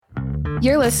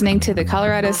You're listening to the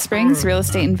Colorado Springs Real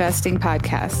Estate Investing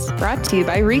Podcast, brought to you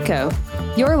by RICO,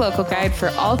 your local guide for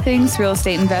all things real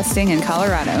estate investing in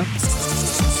Colorado.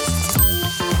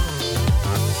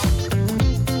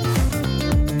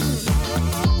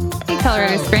 Hey,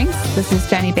 Colorado Springs. This is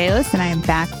Jenny Bayless, and I am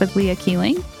back with Leah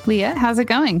Keeling. Leah, how's it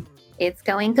going? It's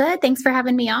going good. Thanks for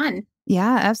having me on.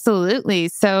 Yeah, absolutely.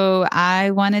 So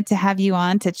I wanted to have you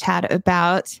on to chat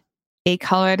about a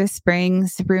Colorado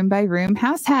Springs room by room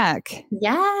house hack.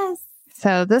 Yes.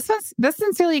 So this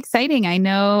one's really exciting. I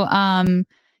know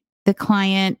the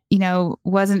client,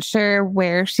 wasn't sure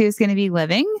where she was going to be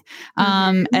living.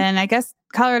 And I guess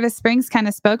Colorado Springs kind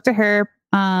of spoke to her.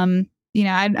 I'm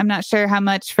not sure how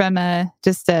much from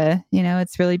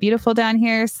it's really beautiful down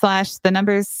here / the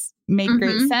numbers make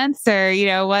great sense, or,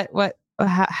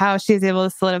 how she was able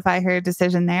to solidify her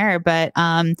decision there. But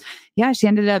she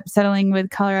ended up settling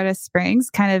with Colorado Springs,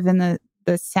 kind of in the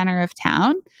center of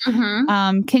town.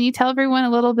 Can you tell everyone a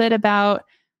little bit about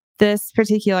this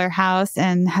particular house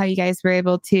and how you guys were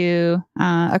able to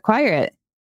acquire it?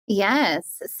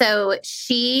 Yes. So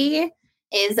she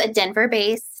is a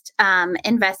Denver-based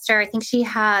investor. I think she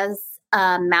has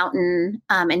a mountain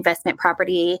investment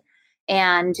property.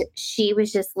 And she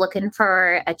was just looking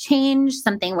for a change,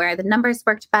 something where the numbers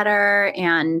worked better.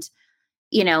 And,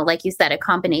 like you said, a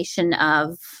combination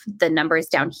of the numbers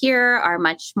down here are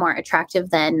much more attractive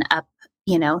than up,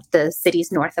 the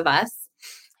cities north of us.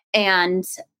 And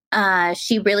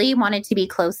she really wanted to be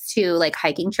close to like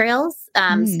hiking trails.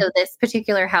 So this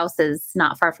particular house is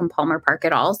not far from Palmer Park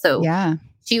at all. So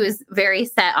she was very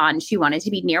set on, she wanted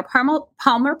to be near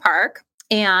Palmer Park.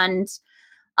 And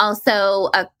also,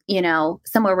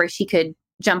 somewhere where she could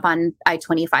jump on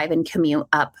I-25 and commute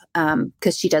up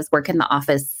because she does work in the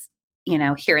office,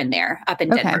 here and there up in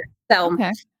Denver. So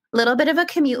a little bit of a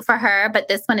commute for her, but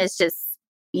this one is just,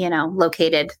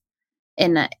 located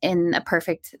in a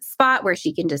perfect spot where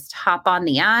she can just hop on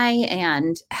the I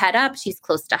and head up. She's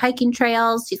close to hiking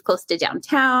trails. She's close to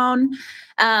downtown.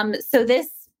 So this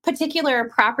particular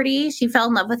property, she fell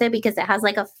in love with it because it has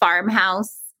like a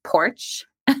farmhouse porch.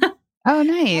 Oh,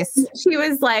 nice.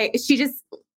 She just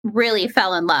really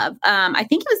fell in love. I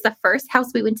think it was the first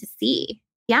house we went to see.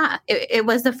 Yeah, it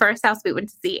was the first house we went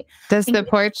to see. Does the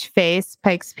porch face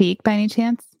Pikes Peak by any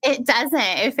chance? It doesn't.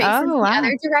 It faces the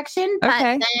other direction.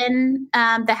 But then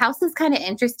the house is kind of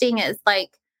interesting. It's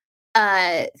like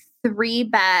a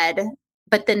 3-bed,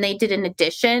 but then they did an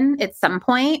addition at some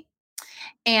point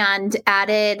and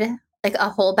added like a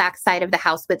whole back side of the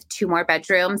house with 2 more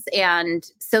bedrooms. And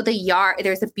so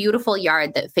there's a beautiful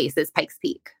yard that faces Pikes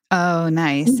Peak. Oh,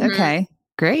 nice. Okay,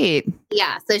 great.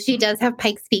 Yeah. So she does have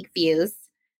Pikes Peak views.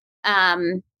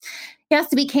 So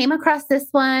we came across this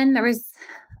one. There was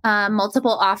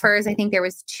multiple offers. I think there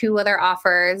was 2 other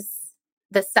offers.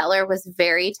 The seller was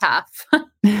very tough,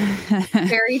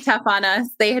 very tough on us.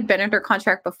 They had been under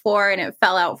contract before and it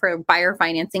fell out for buyer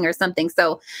financing or something.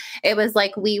 So it was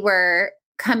like we were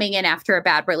coming in after a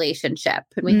bad relationship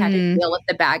and we had to deal with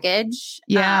the baggage.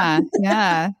 Yeah.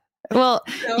 Well,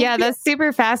 that's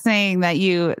super fascinating that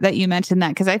you mentioned that,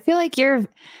 because I feel like you're,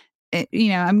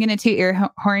 I'm going to toot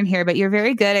your horn here, but you're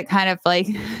very good at kind of like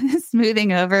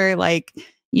smoothing over like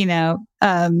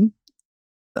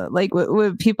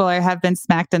what people have been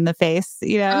smacked in the face,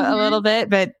 a little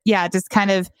bit, but just kind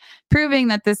of proving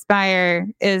that this buyer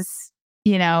is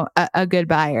a good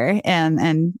buyer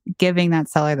and giving that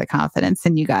seller the confidence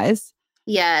in you guys.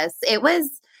 Yes, it was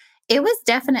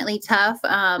definitely tough.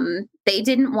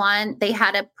 They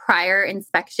had a prior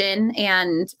inspection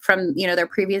and from, their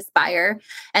previous buyer,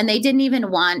 and they didn't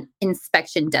even want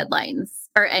inspection deadlines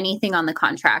or anything on the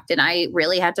contract. And I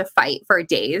really had to fight for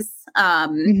days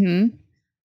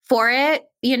for it.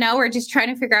 We're just trying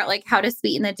to figure out like how to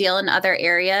sweeten the deal in other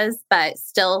areas, but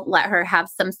still let her have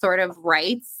some sort of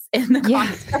rights in the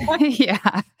contract.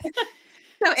 Yeah.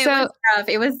 So it was tough.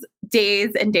 It was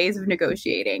days and days of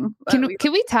negotiating.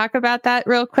 Can we talk about that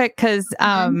real quick? Because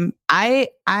I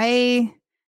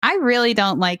really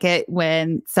don't like it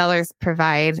when sellers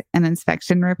provide an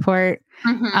inspection report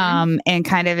and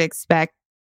kind of expect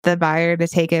the buyer to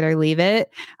take it or leave it.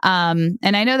 And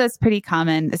I know that's pretty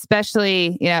common,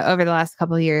 especially, over the last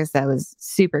couple of years, that was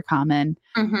super common.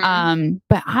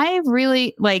 But I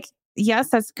really yes,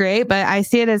 that's great, but I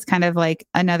see it as kind of like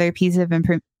another piece of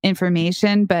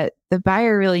information, but the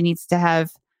buyer really needs to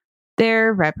have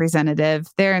their representative,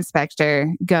 their inspector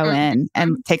go in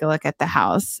and take a look at the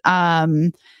house. I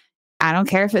don't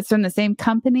care if it's from the same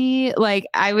company. Like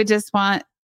I would just want,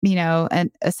 a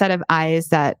set of eyes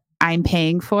that I'm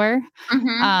paying for.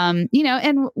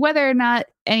 And whether or not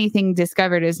anything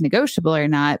discovered is negotiable or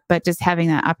not, but just having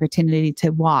that opportunity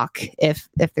to walk if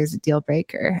there's a deal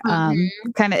breaker.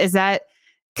 Kind of, is that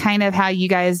kind of how you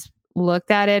guys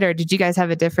looked at it, or did you guys have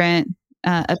a different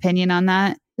opinion on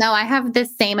that? No, I have the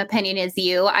same opinion as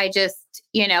you. I just,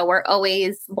 we're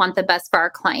always want the best for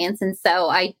our clients. And so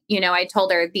I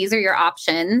told her, these are your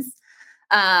options.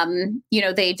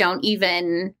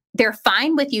 They're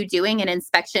fine with you doing an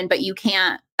inspection, but you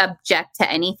can't object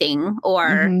to anything,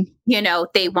 or, they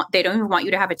don't even want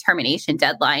you to have a termination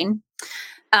deadline.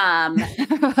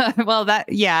 Well, that's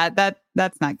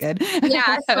not good.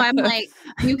 Yeah. So I'm like,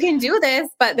 you can do this,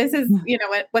 but this is,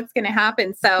 what's going to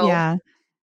happen. So yeah,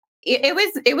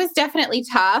 it was definitely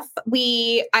tough.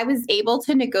 I was able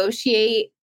to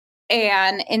negotiate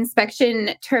an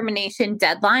inspection termination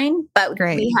deadline, but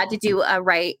we had to do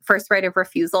a first right of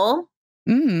refusal.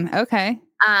 Okay.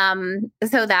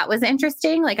 So that was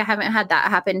interesting. Like, I haven't had that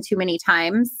happen too many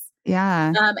times.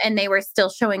 Yeah. And they were still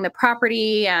showing the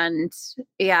property, and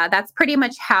that's pretty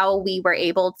much how we were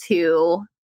able to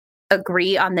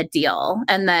agree on the deal.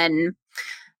 And then,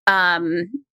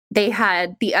 they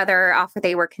had the other offer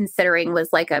they were considering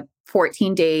was like a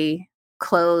 14-day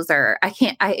close, or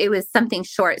it was something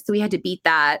short. So we had to beat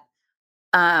that.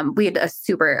 We had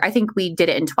I think we did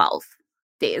it in 12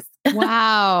 days.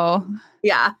 Wow.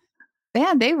 Yeah.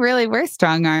 Man, they really were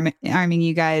strong arming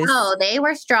you guys. Oh, they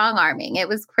were strong arming. It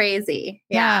was crazy.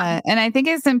 Yeah. And I think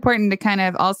it's important to kind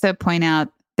of also point out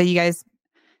that you guys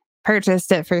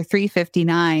purchased it for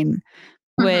 $359,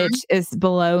 which is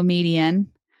below median.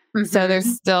 So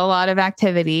there's still a lot of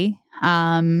activity.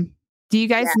 Do you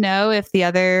guys know if the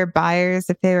other buyers,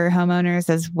 if they were homeowners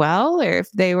as well, or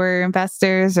if they were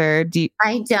investors, or do you?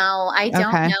 I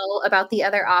don't know about the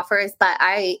other offers, but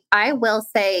I will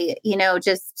say,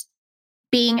 just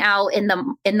being out in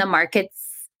the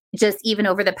markets, just even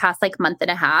over the past like month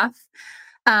and a half,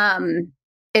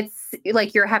 it's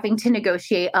like you're having to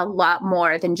negotiate a lot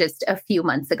more than just a few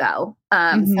months ago. So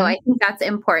I think that's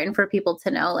important for people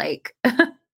to know, like,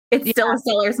 it's still a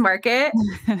seller's market.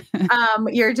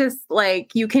 You're just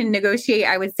like, you can negotiate,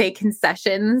 I would say,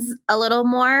 concessions a little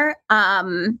more,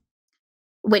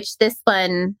 which this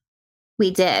one we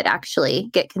did actually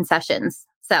get concessions.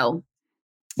 So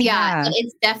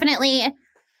it's definitely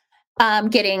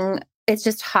it's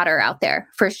just hotter out there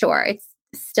for sure. It's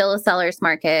still a seller's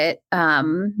market,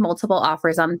 multiple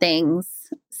offers on things.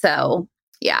 So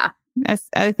yeah.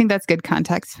 I think that's good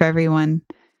context for everyone.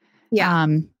 Yeah.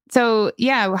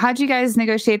 How'd you guys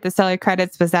negotiate the seller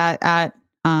credits? Was that at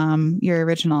your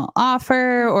original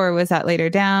offer, or was that later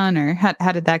down, or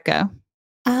how did that go?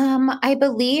 I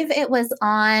believe it was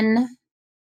on.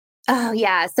 Oh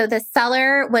yeah. So the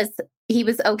seller he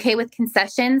was okay with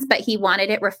concessions, but he wanted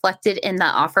it reflected in the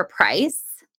offer price.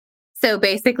 So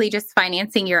basically just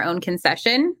financing your own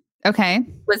concession. Okay.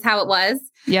 Was how it was.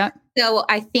 Yeah. So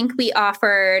I think we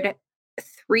offered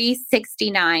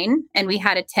 $369 and we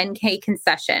had a $10K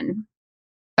concession.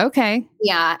 Okay.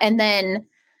 Yeah. And then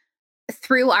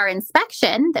through our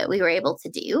inspection that we were able to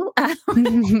do,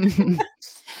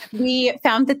 we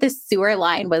found that the sewer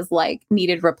line was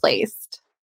needed replaced.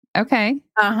 Okay.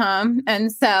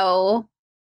 And so,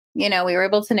 we were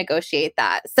able to negotiate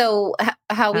that. So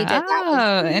how we did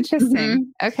that. Oh,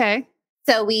 interesting. Okay.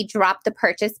 So we dropped the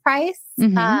purchase price,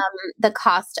 the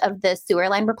cost of the sewer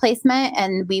line replacement,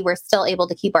 and we were still able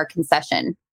to keep our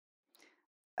concession.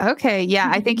 Okay.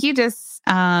 Yeah. I think you just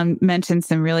mentioned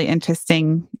some really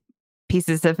interesting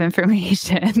pieces of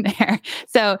information there.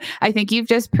 So I think you've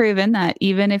just proven that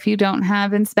even if you don't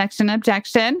have inspection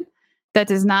objection, that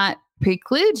does not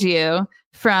preclude you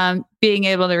from being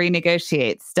able to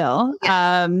renegotiate still.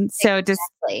 So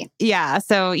exactly.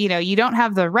 So, you don't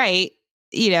have the right,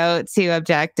 to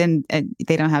object, and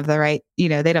they don't have the right,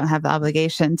 they don't have the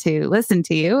obligation to listen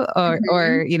to you or,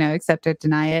 accept or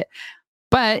deny it.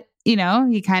 But,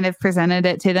 you kind of presented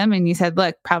it to them and you said,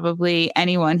 look, probably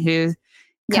anyone who's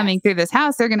coming through this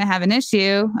house, they're going to have an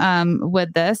issue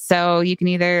with this. So you can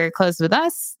either close with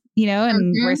us,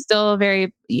 and we're still a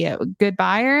very good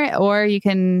buyer, or you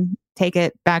can take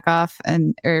it back off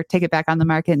or take it back on the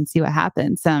market and see what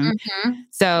happens.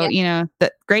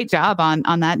 Great job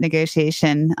on that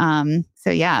negotiation.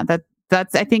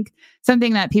 That's I think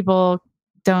something that people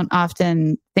don't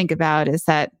often think about is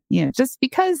that, just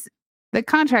because the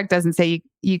contract doesn't say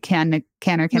you can or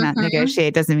cannot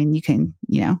negotiate doesn't mean you can,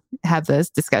 have those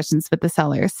discussions with the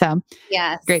seller. So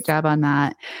yes, great job on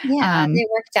that. Yeah, they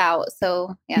worked out.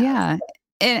 So yeah.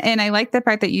 And I like the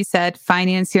part that you said,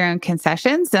 finance your own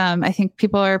concessions. I think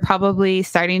people are probably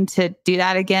starting to do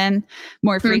that again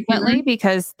more frequently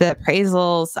because the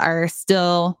appraisals are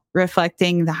still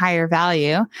reflecting the higher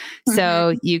value.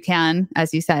 So you can,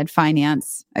 as you said,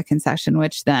 finance a concession,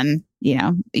 which then,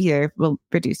 either will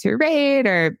reduce your rate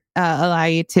or allow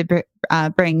you to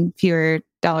bring fewer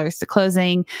dollars to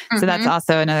closing. So that's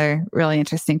also another really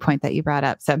interesting point that you brought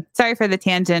up. So sorry for the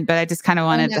tangent, but I just kind of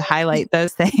wanted to highlight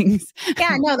those things.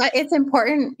 Yeah, no, that it's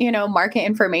important, market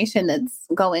information that's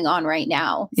going on right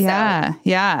now. So.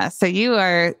 Yeah. So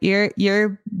you're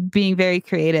being very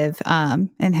creative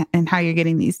in how you're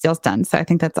getting these deals done. So I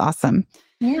think that's awesome.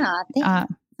 Yeah,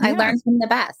 thanks. I learned from the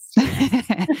best.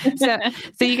 So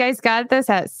you guys got this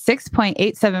at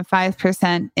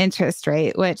 6.875% interest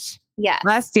rate, which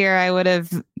last year I would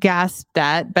have gasped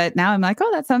at, but now I'm like,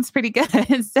 oh, that sounds pretty good.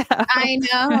 So, I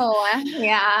know.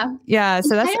 Yeah. Yeah.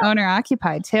 So that's owner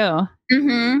occupied too.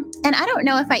 And I don't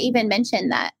know if I even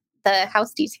mentioned that the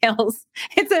house details.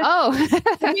 We're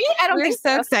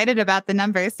so excited about the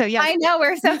numbers. So yeah, I know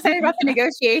we're so excited about the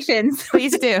negotiations.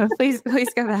 Please do. Please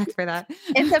go back for that.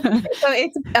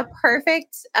 It's a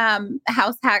perfect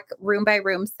house hack room by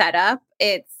room setup.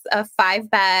 It's a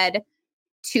 5-bed,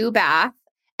 2-bath.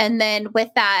 And then with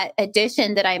that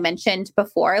addition that I mentioned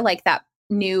before, like that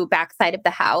new backside of the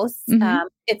house,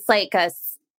 it's like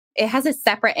it has a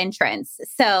separate entrance.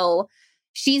 So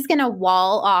she's going to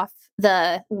wall off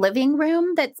the living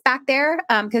room that's back there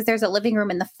because there's a living room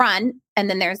in the front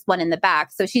and then there's one in the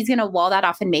back. So she's going to wall that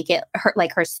off and make it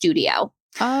her studio.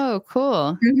 Oh,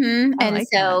 cool. And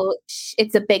so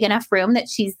it's a big enough room that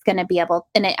she's going to be able,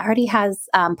 and it already has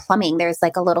plumbing. There's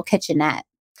like a little kitchenette.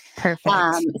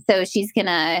 Perfect. So she's going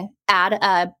to add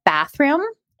a bathroom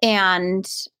and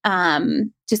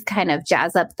just kind of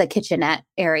jazz up the kitchenette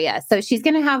area. So she's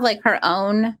going to have like her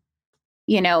own,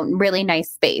 really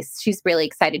nice space. She's really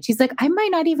excited. She's like, I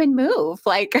might not even move.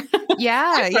 Like,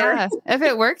 yeah. If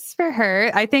it works for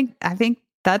her, I think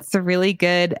that's a really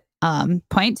good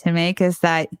point to make is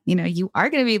that, you are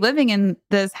going to be living in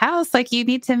this house. Like you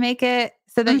need to make it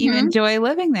so that you enjoy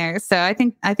living there. So I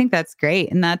think that's great.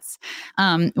 And that's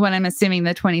what I'm assuming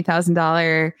the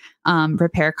 $20,000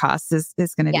 repair cost is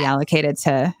going to be allocated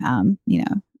to,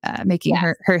 making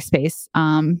her space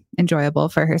enjoyable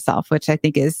for herself, which I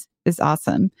think is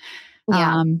awesome.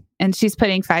 Yeah. And she's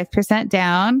putting 5%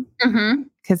 down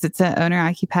because it's an owner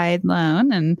occupied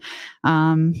loan. And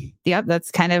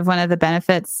that's kind of one of the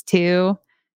benefits to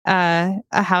a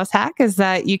house hack is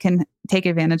that you can take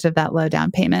advantage of that low down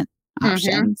payment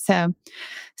option. So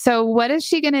what is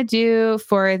she going to do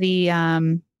for the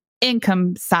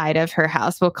income side of her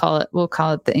house? We'll call it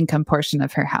the income portion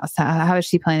of her house. How is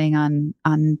she planning on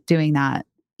doing that?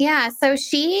 Yeah, so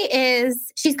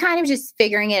she's kind of just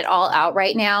figuring it all out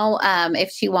right now.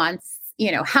 If she wants,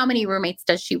 how many roommates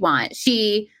does she want?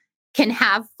 She can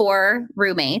have 4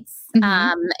 roommates,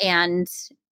 and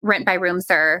rent by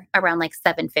rooms are around like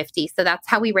 $750. So that's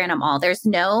how we ran them all. There's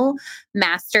no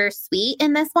master suite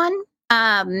in this one.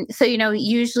 So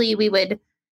usually we would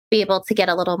be able to get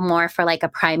a little more for like a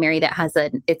primary that has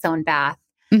its own bath.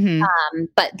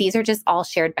 But these are just all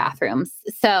shared bathrooms.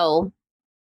 So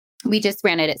we just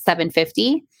ran it at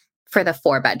 $750 for the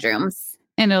 4 bedrooms.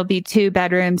 And it'll be 2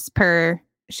 bedrooms per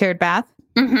shared bath?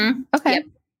 Okay.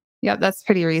 Yep, that's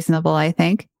pretty reasonable, I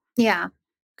think. Yeah.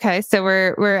 Okay, so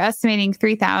we're estimating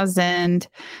 $3,000.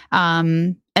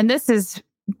 And this is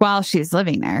while she's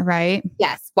living there, right?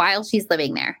 Yes, while she's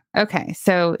living there. Okay,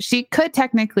 so she could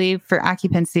technically, for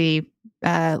occupancy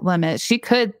limit, she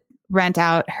could rent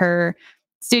out her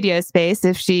studio space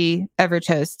if she ever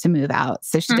chose to move out.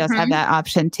 So she does have that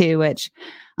option too, which,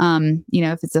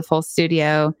 if it's a full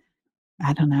studio,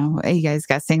 I don't know, are you guys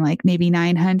guessing like maybe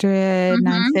 $900,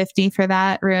 $950 for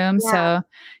that room? Yeah. So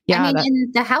yeah.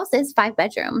 And the house is 5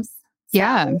 bedrooms.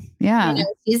 So, yeah.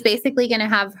 She's basically going to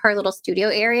have her little studio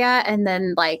area and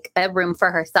then like a room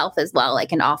for herself as well,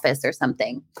 like an office or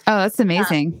something. Oh, that's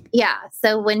amazing.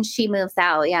 So when she moves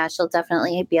out, she'll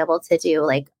definitely be able to do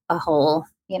like a whole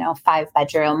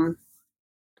 5-bedroom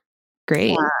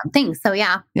great thing. So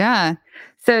yeah.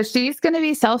 So she's going to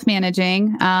be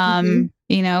self-managing.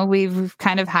 We've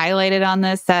kind of highlighted on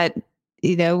this that,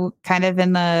 kind of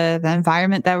in the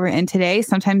environment that we're in today,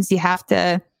 sometimes you have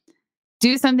to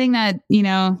do something that,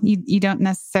 you don't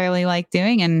necessarily like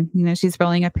doing. And, she's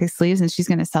rolling up her sleeves and she's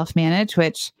going to self-manage,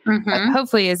 which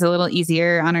hopefully is a little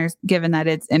easier on her, given that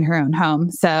it's in her own home.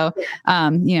 So,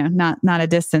 not a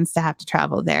distance to have to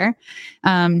travel there.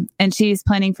 And she's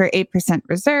planning for 8%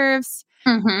 reserves.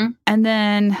 And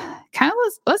then kind of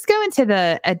let's go into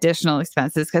the additional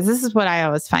expenses, because this is what I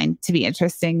always find to be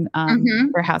interesting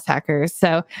for house hackers.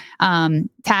 So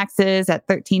taxes at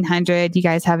 $1,300. You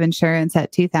guys have insurance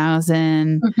at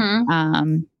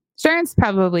 $2,000. Insurance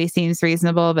probably seems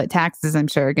reasonable, but taxes, I'm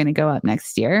sure, are going to go up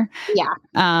next year. Yeah.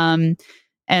 And,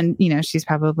 she's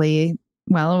probably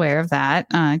well aware of that,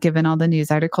 given all the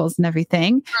news articles and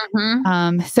everything.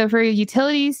 So for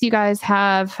utilities, you guys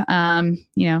have,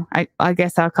 I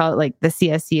guess I'll call it like the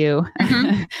CSU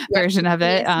version of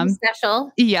it.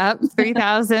 Special. Yep.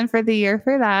 $3,000 for the year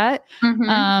for that.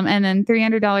 And then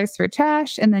 $300 for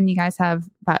trash. And then you guys have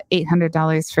about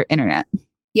 $800 for internet.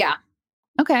 Yeah.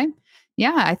 Okay.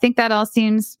 Yeah. I think that all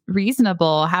seems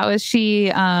reasonable. How is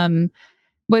she,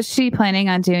 was she planning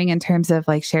on doing in terms of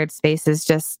like shared spaces,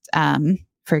 just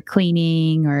for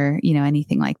cleaning or,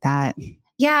 anything like that?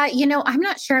 Yeah, I'm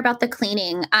not sure about the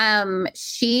cleaning.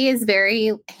 She is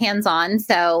very hands-on,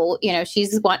 so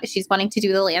she's wanting to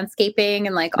do the landscaping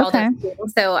and like all that.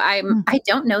 So I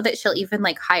don't know that she'll even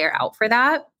like hire out for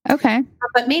that. Okay,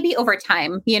 but maybe over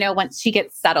time, once she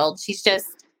gets settled,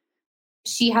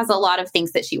 she has a lot of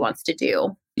things that she wants to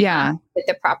do. Yeah. With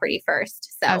the property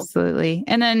first. So absolutely.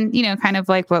 And then, kind of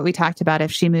like what we talked about,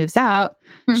 if she moves out,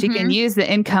 she can use the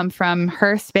income from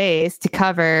her space to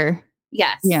cover,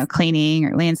 cleaning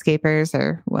or landscapers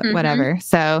or whatever.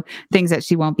 So things that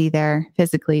she won't be there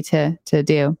physically to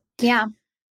do. Yeah.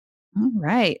 All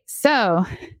right. So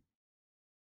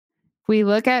if we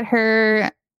look at her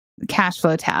cash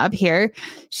flow tab here,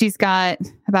 she's got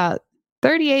about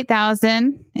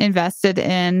 $38,000 invested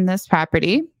in this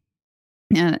property.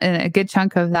 And a good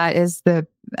chunk of that is the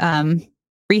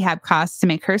rehab costs to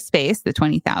make her space, the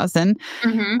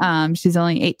 $20,000. She's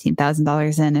only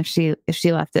 $18,000 in if she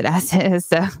left it as is.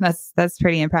 So that's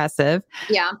pretty impressive.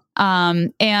 Yeah.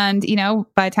 And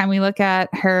by the time we look at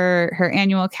her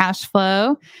annual cash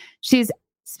flow, she's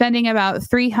spending about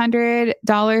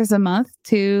 $300 a month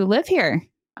to live here.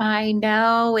 I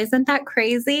know. Isn't that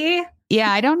crazy?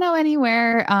 Yeah, I don't know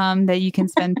anywhere that you can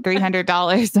spend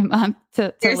 $300 a month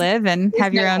to live and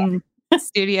have your own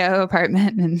studio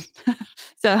apartment, and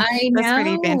so that's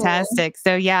pretty fantastic.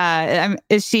 So yeah,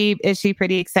 is she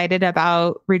pretty excited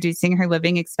about reducing her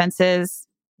living expenses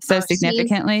so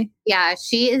significantly?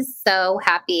 She is so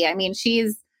happy. I mean,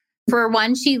 for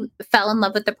one, she fell in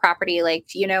love with the property. Like,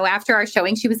 after our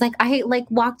showing, she was like, I like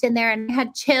walked in there and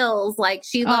had chills. Like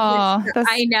she loved it.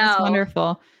 I know. That's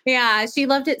wonderful. Yeah, she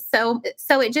loved it. So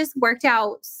it just worked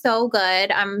out so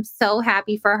good. I'm so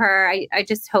happy for her. I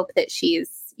just hope that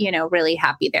she's, really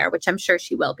happy there, which I'm sure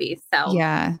she will be. So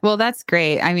yeah, well, that's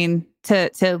great. I mean,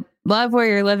 to love where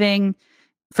you're living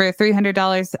for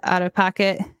 $300 out of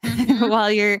pocket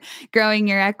while you're growing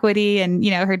your equity, and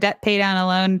her debt pay down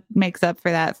alone makes up for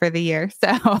that for the year.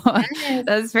 So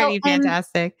that's pretty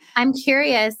fantastic. I'm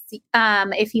curious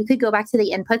if you could go back to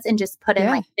the inputs and just put in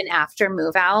like an after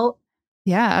move out.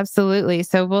 Yeah, absolutely.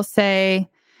 So we'll say,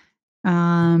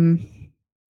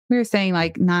 we were saying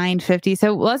like $950.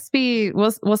 So we'll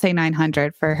say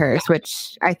 $900 for hers,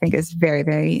 which I think is very,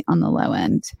 very on the low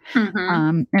end.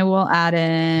 And we'll add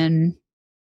in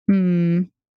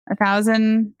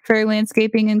 $1,000 for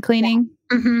landscaping and cleaning.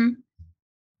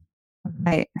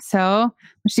 Right. So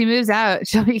when she moves out,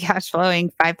 she'll be cash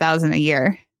flowing $5,000 a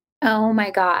year. Oh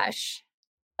my gosh.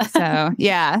 So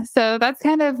yeah. So that's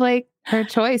kind of like her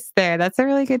choice there. That's a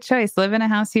really good choice. Live in a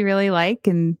house you really like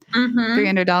and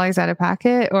 $300 out of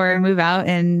pocket, or move out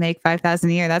and make $5,000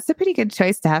 a year. That's a pretty good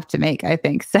choice to have to make, I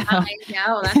think. So I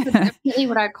know that's definitely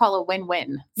what I'd call a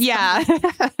win-win. So. Yeah,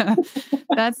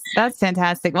 that's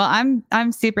fantastic. Well,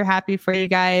 I'm super happy for you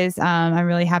guys. I'm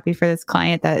really happy for this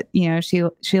client that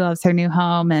she loves her new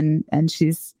home and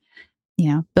she's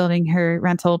building her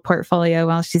rental portfolio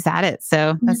while she's at it.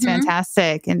 So that's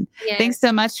fantastic. And thanks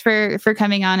so much for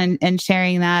coming on and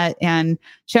sharing that and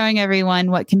showing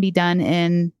everyone what can be done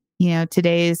in,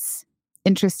 today's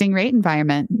interesting rate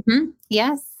environment.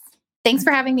 Yes. Thanks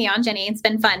for having me on, Jenny. It's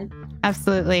been fun.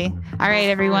 Absolutely. All right,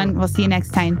 everyone. We'll see you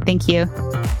next time. Thank you.